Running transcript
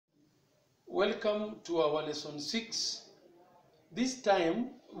Welcome to our lesson 6. This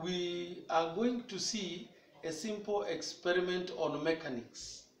time we are going to see a simple experiment on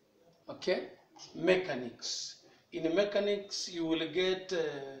mechanics. Okay? Mechanics. In mechanics you will get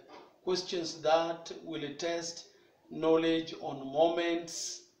questions that will test knowledge on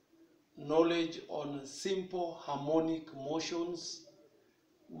moments, knowledge on simple harmonic motions,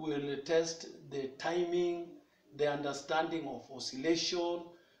 will test the timing, the understanding of oscillation,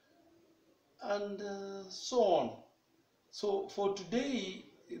 and so on. So for today,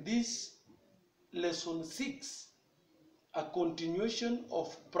 this lesson 6, a continuation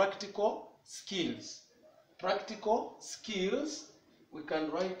of practical skills. Practical skills, we can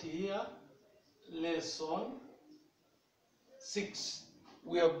write here, lesson 6.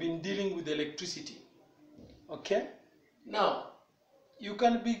 We have been dealing with electricity. Okay? Now, you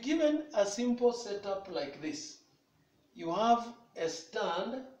can be given a simple setup like this. You have a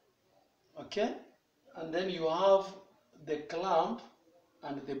stand, okay, and then you have the clamp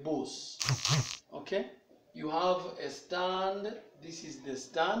and the boss. Okay, you have a stand. This is the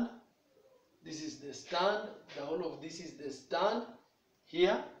stand. This is the stand. The whole of this is the stand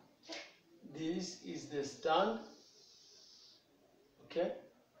here. This is the stand. Okay,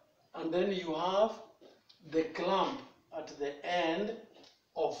 and then you have the clamp at the end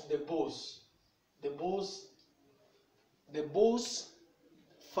of the boss. The boss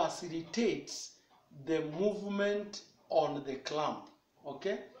facilitates the movement on the clamp.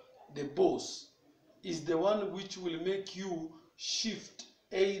 Okay, the boss is the one which will make you shift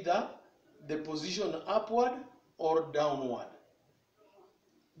either the position upward or downward.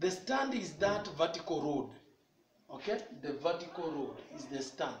 The stand is that vertical rod. Okay, the vertical rod is the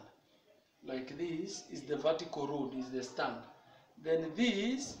stand. Like this is the vertical rod, is the stand. Then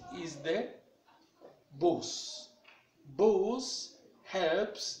this is the boss. Boss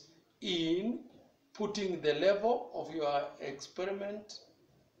helps in putting the level of your experiment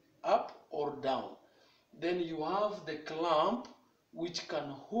up or down. Then you have the clamp which can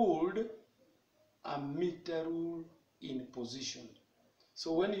hold a meter rule in position.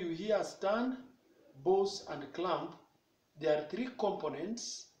 So when you hear stand, boss and clamp, there are 3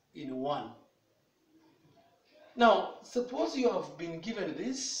 components in one. Now, suppose you have been given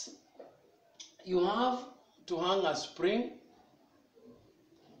this, you have to hang a spring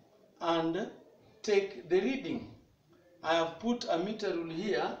and take the reading. I have put a meter rule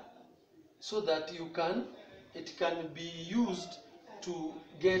here so that it can be used to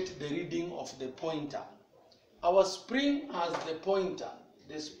get the reading of the pointer. Our spring has the pointer.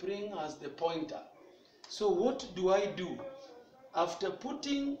 The spring has the pointer. So what do I do? After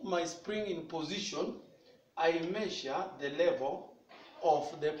putting my spring in position, I measure the level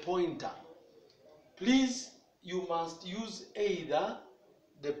of the pointer. Please, you must use either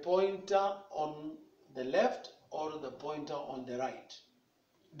the pointer on the left or the pointer on the right.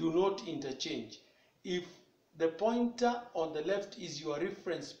 Do not interchange. If the pointer on the left is your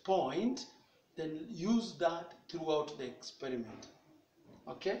reference point, then use that throughout the experiment.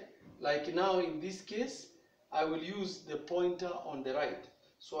 Okay? Like now in this case, I will use the pointer on the right.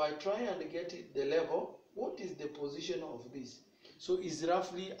 So I try and get it, the level. What is the position of this? So it's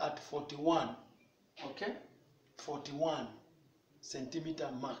roughly at 41. Okay? 41 centimeter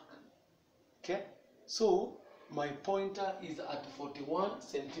mark. Okay? So my pointer is at 41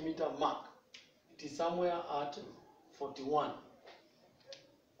 centimeter mark. It is somewhere at 41.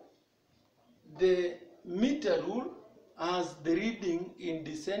 The meter rule has the reading in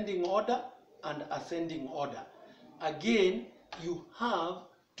descending order and ascending order. Again, you have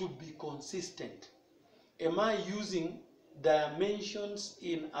to be consistent. Am I using dimensions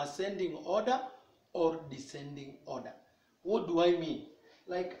in ascending order or descending order? What do I mean?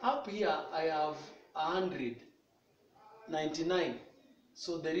 Like up here, I have 100, 99.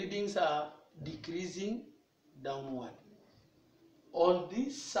 So the readings are decreasing downward. On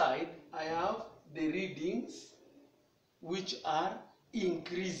this side, I have the readings which are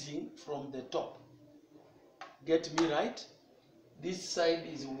increasing from the top. Get me right? This side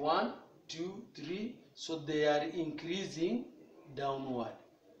is 1, 2, 3. So they are increasing downward.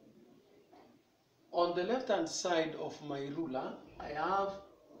 On the left hand side of my ruler, I have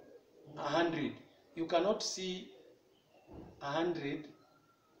 100. You cannot see 100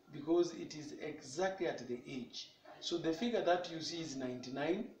 because it is exactly at the edge. So the figure that you see is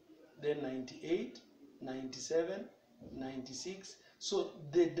 99, then 98, 97, 96. So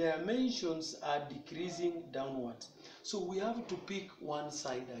the dimensions are decreasing downwards. So we have to pick one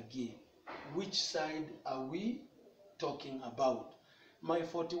side again. Which side are we talking about? My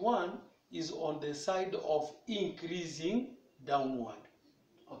 41 is on the side of increasing downward.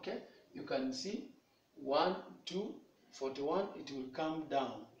 Okay? You can see 1, 2, 41, it will come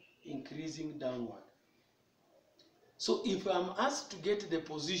down, increasing downward. So if I'm asked to get the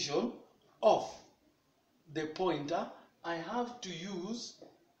position of the pointer, I have to use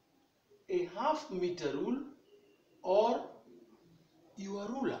a half-meter rule or your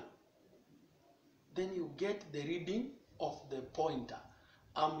ruler. Then you get the reading of the pointer.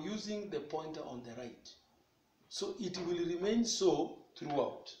 I'm using the pointer on the right. So it will remain so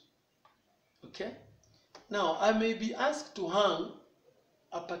throughout. Okay? Now, I may be asked to hang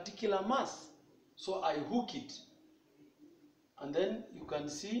a particular mass. So I hook it. And then you can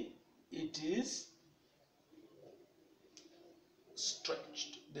see it is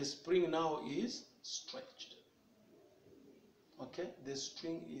stretched. The spring now is stretched. Okay? The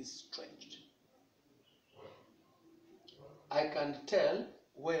string is stretched. I can tell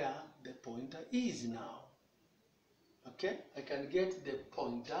where the pointer is now. Okay? I can get the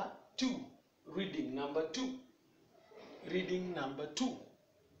pointer to reading number 2. Reading number 2.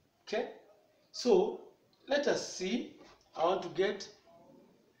 Okay? So, let us see. I want to get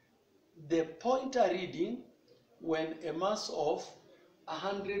the pointer reading when a mass of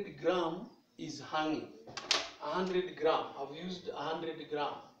 100 gram is hanging. 100 gram. I've used 100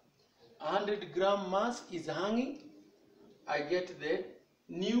 gram. 100 gram mass is hanging. I get the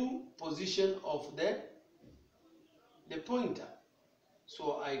new position of the pointer.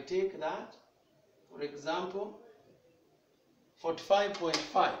 So I take that, for example,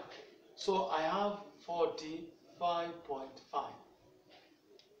 45.5. So I have 45.5.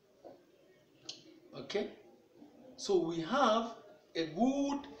 Okay? So we have a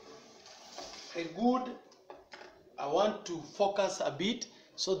good, I want to focus a bit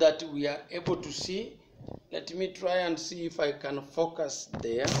so that we are able to see. Let me try and see if I can focus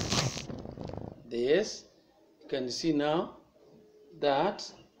there. Yes, you can see now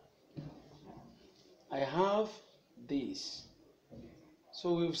that I have this.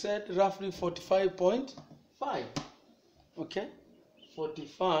 So we've said roughly 45.5. Okay,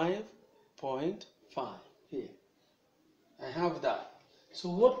 45.5 here. I have that. So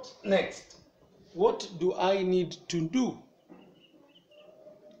what next? What do I need to do?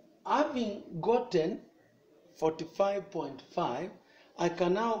 Having gotten 45.5, I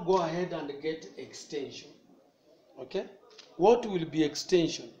can now go ahead and get extension. Okay? What will be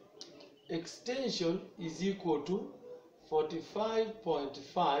extension? Extension is equal to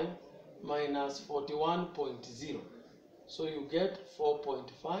 45.5 minus 41.0. So you get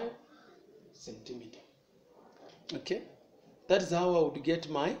 4.5 centimeter. Okay? That is how I would get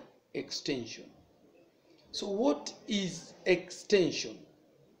my extension. So what is extension?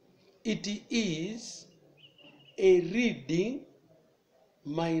 It is a reading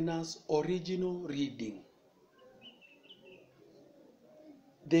minus original reading.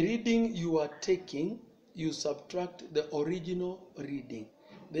 The reading you are taking, you subtract the original reading,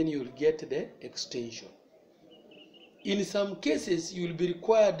 then you will get the extension. In some cases, you will be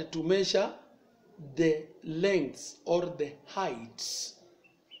required to measure the lengths or the heights.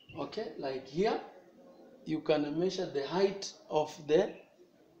 Okay, like here, you can measure the height of the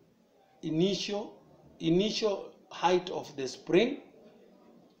initial height of the spring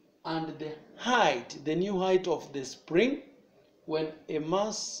and the height, the new height of the spring when a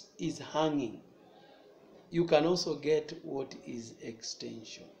mass is hanging. You can also get what is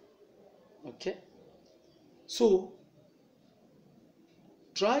extension. Okay? So,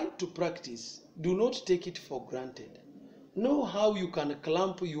 try to practice. Do not take it for granted. Know how you can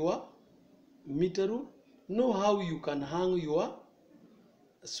clamp your meter rule. Know how you can hang your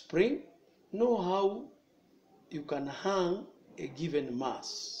spring. Know how you can hang a given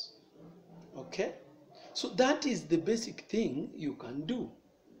mass. Okay? So that is the basic thing you can do.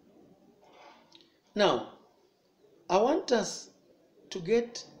 Now, I want us to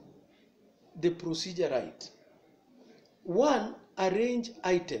get the procedure right. 1, arrange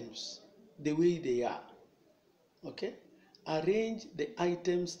items the way they are. Okay? Arrange the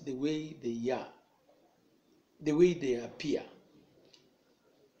items the way they are, the way they appear.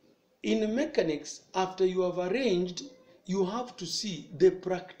 In mechanics, after you have arranged, you have to see the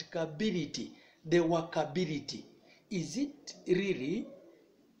practicability, the workability. Is it really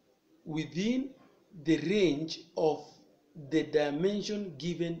within the range of the dimension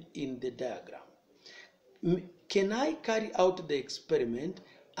given in the diagram? Can I carry out the experiment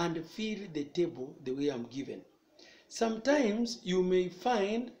and fill the table the way I'm given? Sometimes you may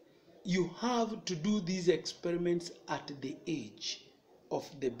find you have to do these experiments at the edge of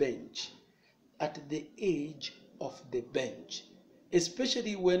the bench, at the edge of the bench,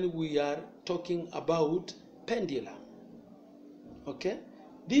 especially when we are talking about pendulum. Okay?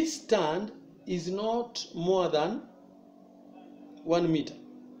 this stand is not more than 1 meter.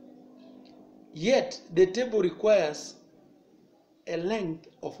 Yet the table requires a length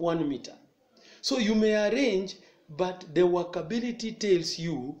of 1 meter. So you may arrange, but the workability tells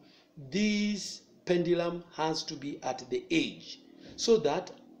you this pendulum has to be at the edge, so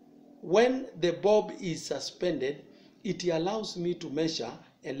that when the bob is suspended, it allows me to measure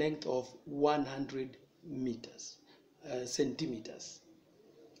a length of 100 centimeters.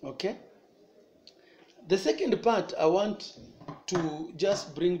 Okay? The second part I want to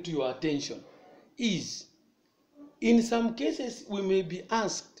just bring to your attention is, in some cases we may be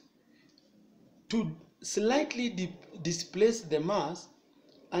asked to slightly displace the mass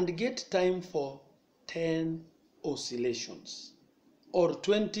and get time for 10 oscillations or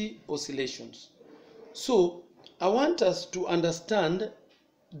 20 oscillations. So I want us to understand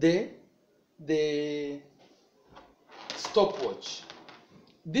the stopwatch.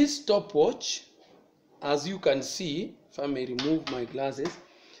 This stopwatch, as you can see, if I may remove my glasses,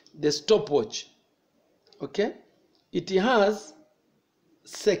 the stopwatch, okay, it has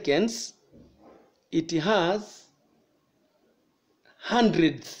seconds, it has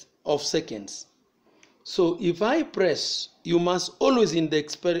hundredths of seconds. So if I press, you must always in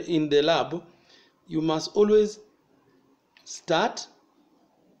the lab, you must always start,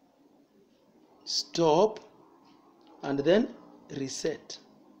 stop, and then reset.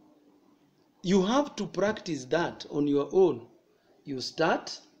 You have to practice that on your own. You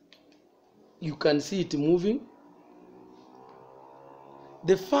start, you can see it moving.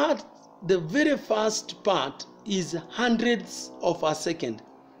 The very first part is hundredths of a second.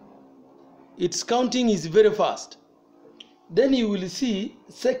 Its counting is very fast. Then you will see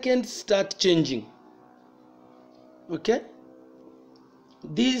seconds start changing. Okay?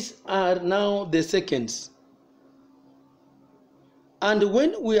 These are now the seconds. And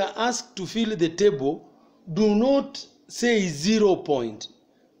when we are asked to fill the table, do not say 0 point.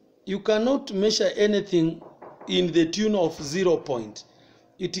 You cannot measure anything in the tune of 0 point.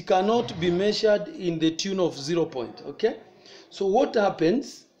 It cannot be measured in the tune of 0 point. Okay? So what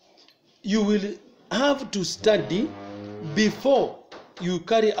happens? You will have to study before you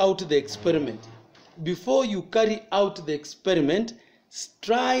carry out the experiment. Before you carry out the experiment,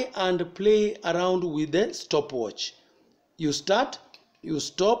 try and play around with the stopwatch. You start, you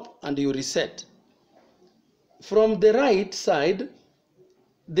stop, and you reset. From the right side,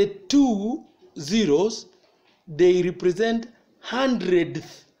 the 2 zeros, they represent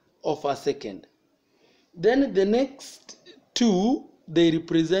hundredth of a second. Then the next 2, they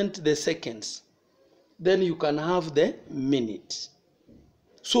represent the seconds. Then you can have the minutes.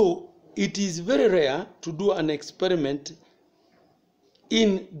 So it is very rare to do an experiment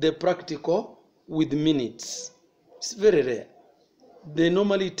in the practical with minutes. It's very rare. They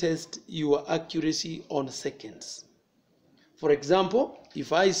normally test your accuracy on seconds. For example,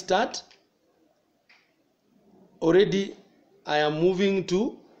 if I start, already I am moving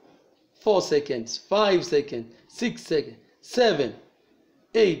to 4 seconds, 5 seconds, 6 seconds, 7,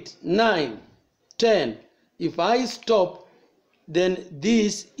 8, 9, 10. If I stop, then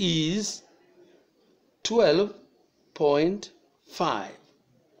this is 12.5.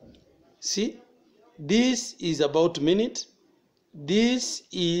 See, this is about minute, this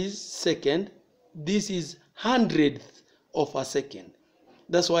is second, this is hundredth of a second.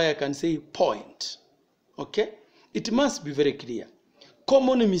 That's why I can say point. Okay? It must be very clear.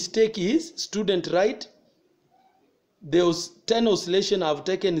 Common mistake is student write those 10 oscillation I've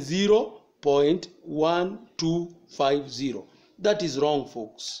taken 0.1250. That is wrong,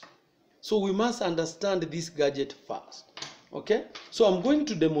 folks. So we must understand this gadget first. Okay? So I'm going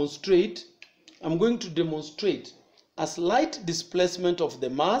to demonstrate a slight displacement of the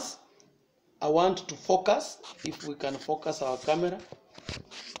mass. I want to focus, if we can focus our camera.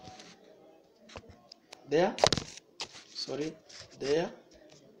 There. Sorry, there.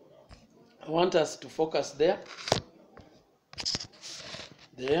 I want us to focus there.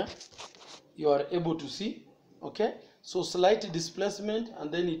 There. You are able to see. Okay? So slight displacement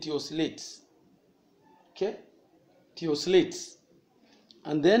and then it oscillates. Okay? It oscillates.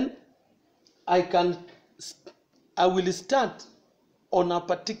 And then I will start on a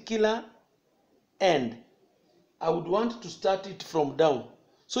particular end. I would want to start it from down.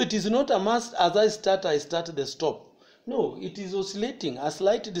 So it is not a must as I start the stop. No, it is oscillating, a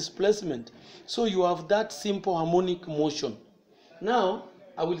slight displacement. So you have that simple harmonic motion. Now,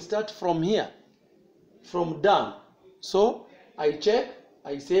 I will start from here, from down. So I check,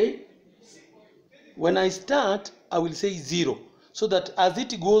 I say, when I start, I will say 0. So that as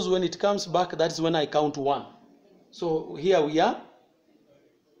it goes, when it comes back, that is when I count 1. So here we are.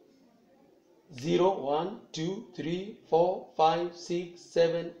 0, 1, 2, 3, 4, 5, 6,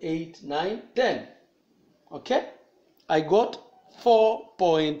 7, 8, 9, 10. Okay? I got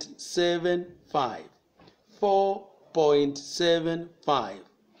 4.75. 4.75.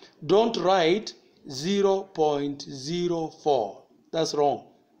 Don't write 0.04. That's wrong.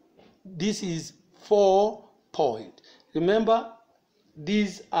 This is 4 point. Remember,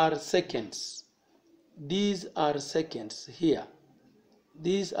 these are seconds. These are seconds here.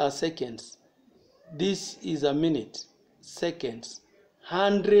 These are seconds. This is a minute. Seconds.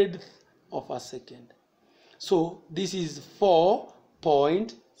 100th of a second. So this is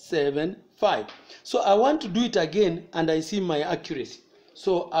 4.75. So I want to do it again and I see my accuracy.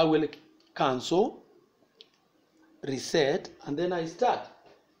 So I will cancel, reset, and then I start.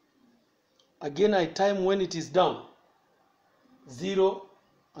 Again I time when it is down. 0,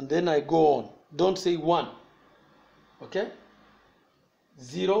 and then I go on. Don't say 1. Okay?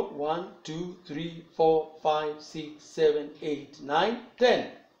 0, 1, 2, 3, 4, 5, 6, 7, 8, 9,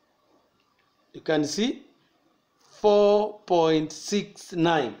 10. You can see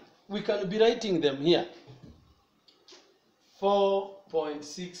 4.69. We can be writing them here.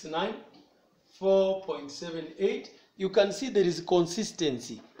 4.69, 4.78. You can see there is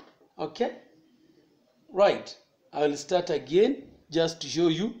consistency. Okay? Right. I will start again just to show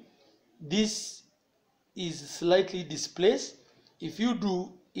you. This is slightly displaced. If you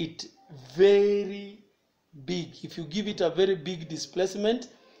do it very big, if you give it a very big displacement,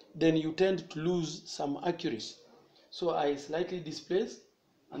 then you tend to lose some accuracy. So I slightly displace,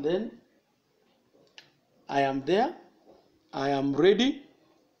 and then I am there. I am ready.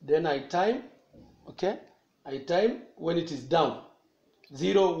 Then I time. Okay? I time when it is down.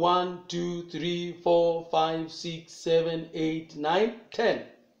 0, 1, 2, 3, 4, 5, 6, 7, 8, 9, 10.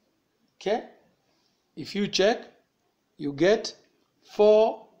 Okay? If you check, you get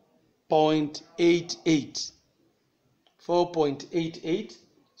 4.88. 4.88.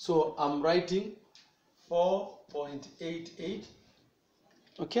 So I'm writing 4.88.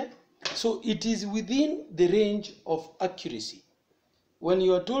 Okay? So it is within the range of accuracy. When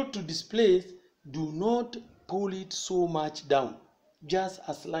you are told to displace, do not pull it so much down. Just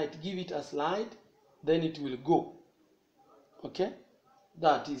a slide. Give it a slide, then it will go. Okay?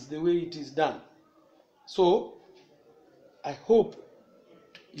 That is the way it is done. So, I hope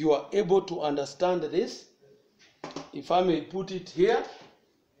you are able to understand this. If I may put it here,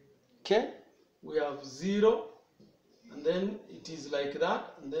 okay? We have 0, and then it is like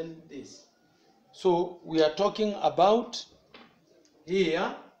that, and then this. So, we are talking about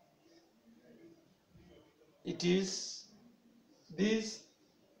here, it is this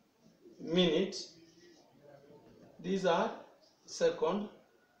minute, these are second,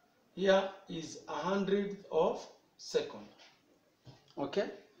 here is 100th of second. Okay,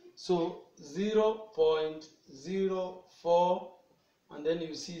 so 0.04, and then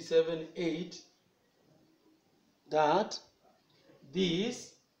you see 7, 8, that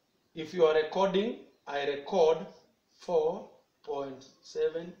this, if you are recording, I record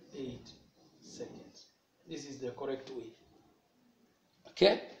 4.78 seconds. This is the correct way.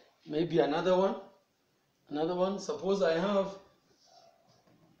 Okay, maybe another one. Suppose I have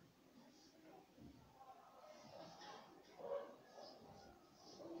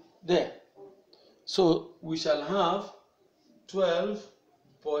there. So we shall have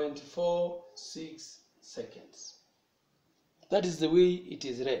 12.46 seconds. That is the way it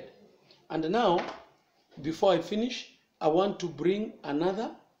is read. And now, before I finish, I want to bring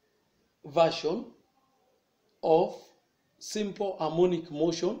another version of simple harmonic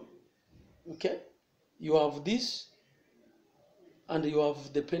motion. Okay, you have this and you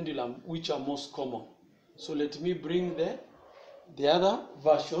have the pendulum, which are most common. So let me bring the other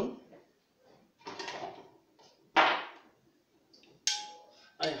version.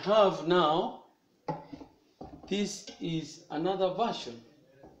 I have now, this is another version.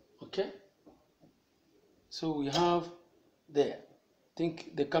 Okay, so we have there. I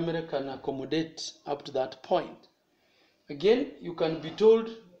think the camera can accommodate up to that point. Again, you can be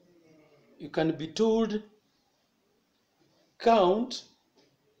told count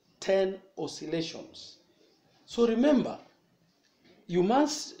 10 oscillations. So remember, you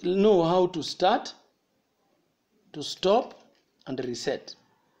must know how to start, to stop, and reset.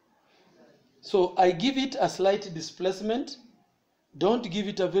 So I give it a slight displacement. Don't give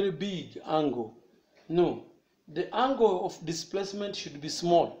it a very big angle. No, the angle of displacement should be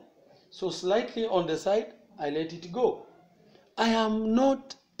small. So slightly on the side, I let it go. I am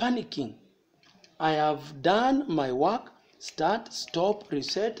not panicking. I have done my work. Start, stop,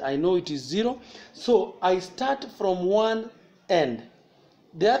 reset. I know it is 0. So I start from one end.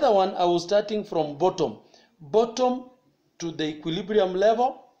 The other one, I was starting from bottom to the equilibrium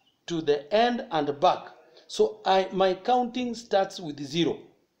level, to the end and back. So my counting starts with 0.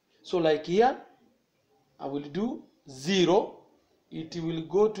 So like here, I will do 0. It will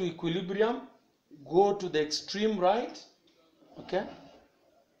go to equilibrium, go to the extreme right. Okay.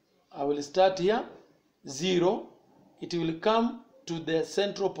 I will start here, 0. It will come to the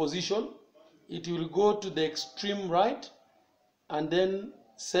central position. It will go to the extreme right, and then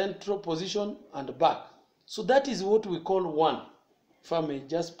central position and back. So that is what we call 1. If I may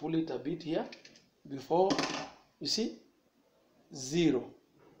just pull it a bit here before, you see, 0.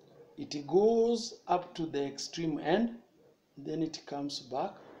 It goes up to the extreme end, then it comes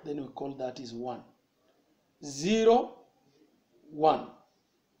back, then we call that is 1. 0, 1.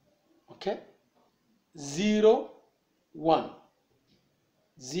 Okay? 0, 1.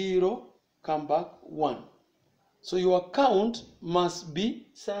 0, come back, 1. So your count must be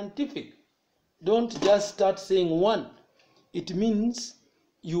scientific. Don't just start saying 1. It means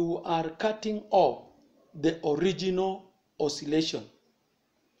you are cutting off the original oscillation.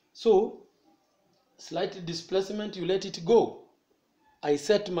 So, slight displacement, you let it go. I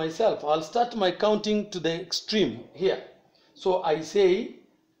set myself, I'll start my counting to the extreme here. So I say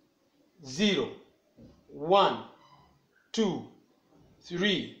 0, 1, 2,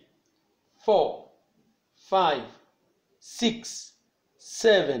 3, 4, 5, 6,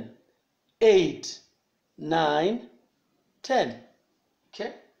 7, 8, 9, 10.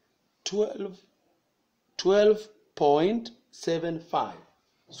 Okay? 12.75.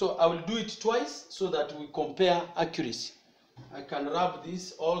 So I will do it twice so that we compare accuracy. I can rub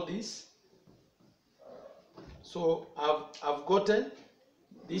this, all this. So I've gotten,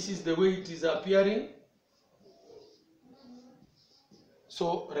 this is the way it is appearing.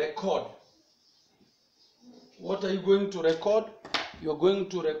 So record. What are you going to record? You're going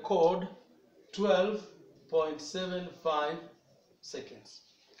to record 12.75 seconds.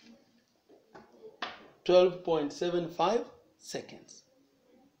 12.75 seconds.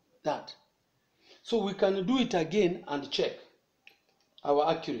 That. So we can do it again and check our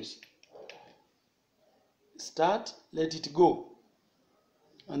accuracy. Start, let it go.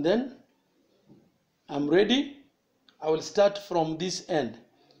 And then I'm ready. I will start from this end.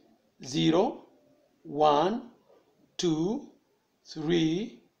 0, 1, 2,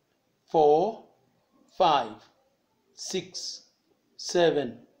 3, 4, 5, 6,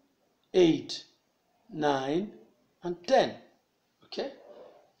 7, 8, 9, and 10. Okay?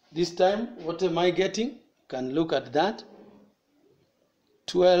 This time, what am I getting? You can look at that.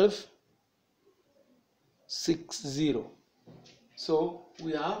 12.60. So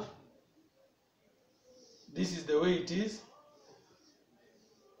we have, this is the way it is.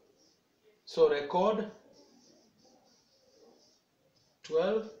 So record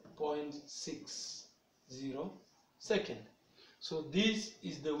 12.60 second. So this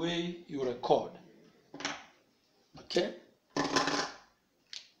is the way you record. Okay?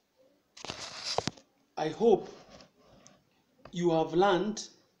 I hope you have learned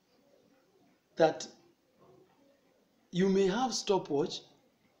that you may have stopwatch,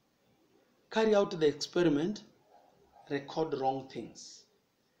 carry out the experiment, record wrong things.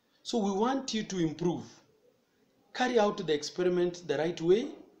 So we want you to improve. Carry out the experiment the right way,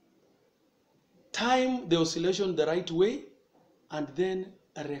 time the oscillation the right way, and then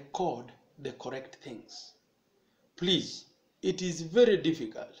record the correct things. Please, it is very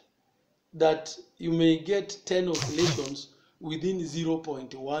difficult that you may get 10 oscillations within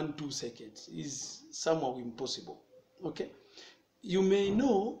 0.12 seconds. Is somehow impossible. Okay? You may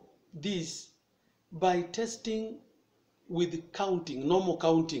know this by testing with counting, normal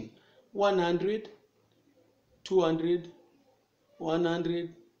counting. 100, 200,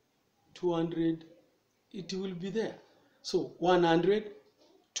 100, 200, it will be there. So 100,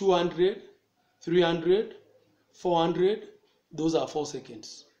 200, 300, 400, those are 4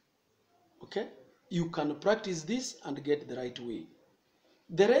 seconds. Okay? You can practice this and get the right way.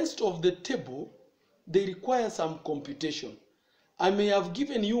 The rest of the table, they require some computation. I may have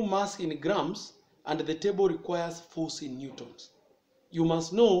given you mass in grams and the table requires force in newtons. You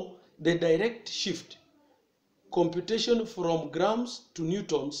must know the direct shift. Computation from grams to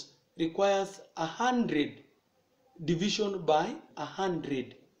newtons requires 100 division by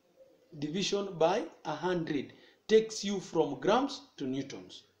 100. Division by 100 takes you from grams to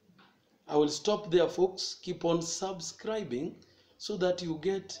newtons. I will stop there, folks. Keep on subscribing so that you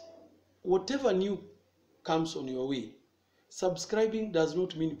get whatever new comes on your way. Subscribing does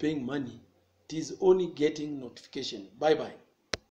not mean paying money. It is only getting notification. Bye-bye.